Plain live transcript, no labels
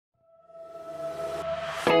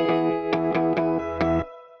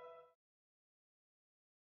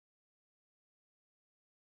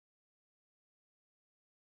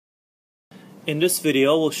In this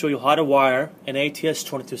video, we'll show you how to wire an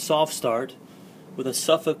ATS-22 soft start with a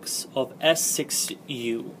suffix of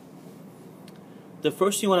S6U. The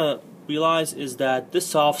first thing you want to realize is that this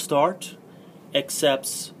soft start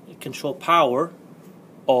accepts control power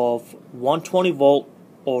of 120 volt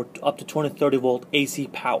or up to 20-30 volt AC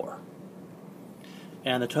power.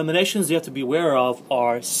 And the terminations you have to be aware of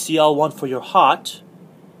are CL1 for your hot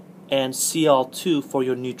and CL2 for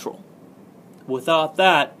your neutral. Without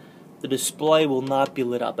that, the display will not be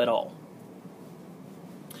lit up at all.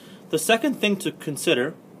 The second thing to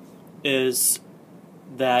consider is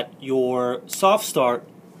that your soft start,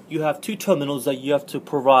 you have two terminals that you have to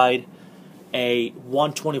provide a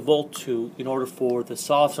 120 volt to in order for the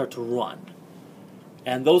soft start to run.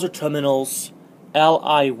 And those are terminals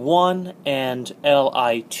Li1 and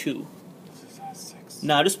Li2.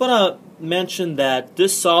 Now I just want to mention that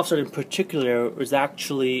this soft start in particular is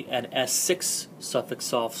actually an S6 suffix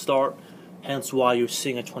soft start, hence why you're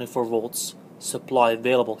seeing a 24 volts supply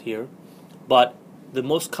available here. But the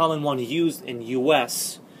most common one used in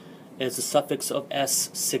US is the suffix of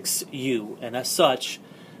S6U, and as such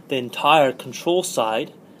the entire control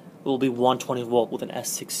side will be 120 volt with an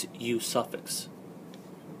S6U suffix.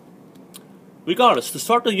 Regardless, to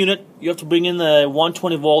start the unit, you have to bring in the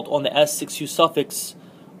 120 volt on the S6U suffix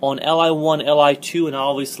on Li1, Li2, and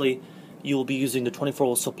obviously you will be using the 24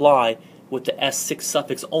 volt supply with the S6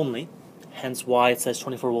 suffix only, hence why it says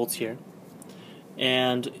 24 volts here.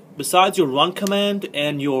 And besides your run command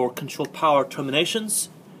and your control power terminations,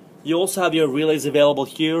 you also have your relays available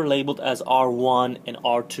here labeled as R1 and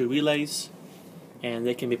R2 relays, and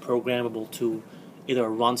they can be programmable to either a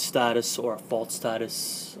run status or a fault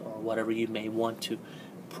status or whatever you may want to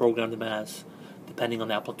program them as, depending on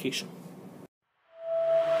the application.